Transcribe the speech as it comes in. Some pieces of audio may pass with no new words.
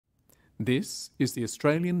This is the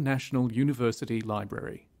Australian National University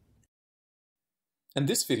Library. And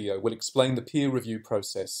this video will explain the peer review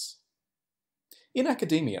process. In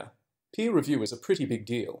academia, peer review is a pretty big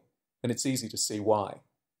deal, and it's easy to see why.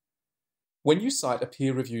 When you cite a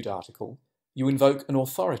peer-reviewed article, you invoke an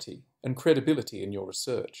authority and credibility in your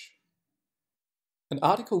research. An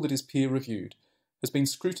article that is peer-reviewed has been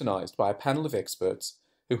scrutinised by a panel of experts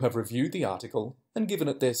who have reviewed the article and given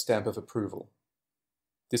it their stamp of approval.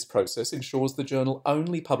 This process ensures the journal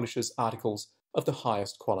only publishes articles of the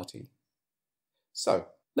highest quality. So,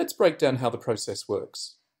 let's break down how the process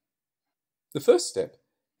works. The first step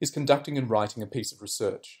is conducting and writing a piece of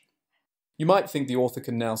research. You might think the author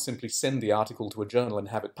can now simply send the article to a journal and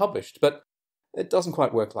have it published, but it doesn't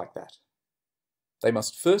quite work like that. They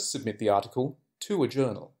must first submit the article to a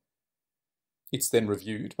journal. It's then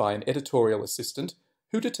reviewed by an editorial assistant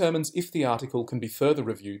who determines if the article can be further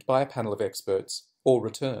reviewed by a panel of experts or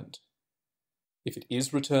returned. If it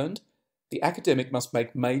is returned, the academic must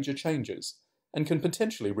make major changes and can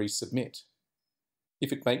potentially resubmit.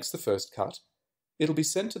 If it makes the first cut, it'll be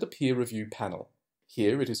sent to the peer review panel.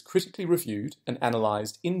 Here it is critically reviewed and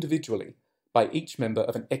analysed individually by each member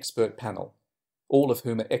of an expert panel, all of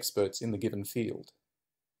whom are experts in the given field.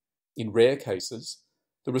 In rare cases,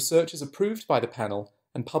 the research is approved by the panel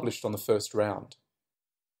and published on the first round.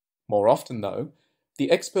 More often, though, the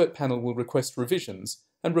expert panel will request revisions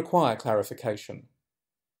and require clarification.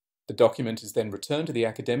 The document is then returned to the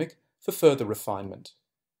academic for further refinement.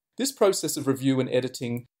 This process of review and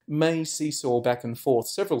editing may seesaw back and forth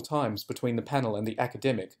several times between the panel and the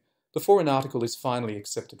academic before an article is finally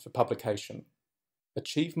accepted for publication.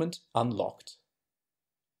 Achievement unlocked.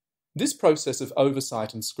 This process of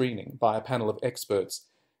oversight and screening by a panel of experts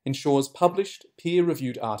ensures published,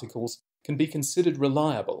 peer-reviewed articles can be considered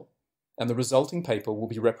reliable, and the resulting paper will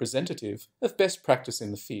be representative of best practice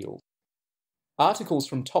in the field. Articles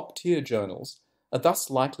from top-tier journals are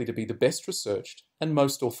thus likely to be the best researched and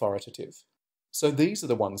most authoritative. So these are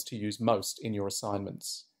the ones to use most in your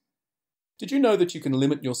assignments. Did you know that you can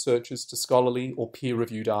limit your searches to scholarly or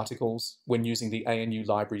peer-reviewed articles when using the ANU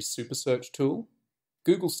Library's Super Search tool?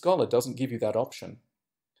 Google Scholar doesn't give you that option.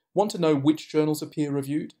 Want to know which journals are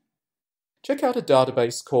peer-reviewed? Check out a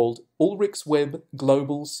database called Ulrich's Web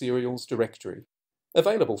Global Serials Directory,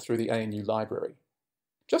 available through the ANU Library.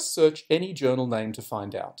 Just search any journal name to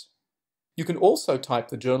find out. You can also type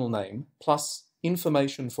the journal name plus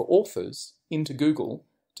information for authors into Google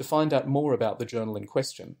to find out more about the journal in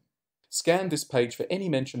question. Scan this page for any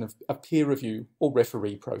mention of a peer review or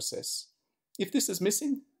referee process. If this is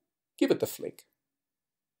missing, give it the flick.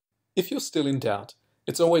 If you're still in doubt,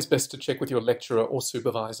 it's always best to check with your lecturer or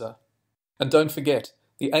supervisor. And don't forget,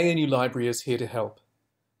 the ANU Library is here to help.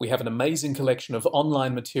 We have an amazing collection of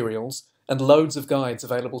online materials and loads of guides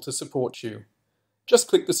available to support you. Just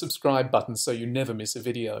click the subscribe button so you never miss a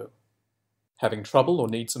video. Having trouble or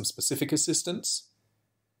need some specific assistance?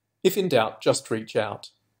 If in doubt, just reach out.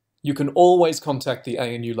 You can always contact the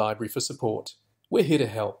ANU Library for support. We're here to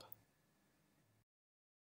help.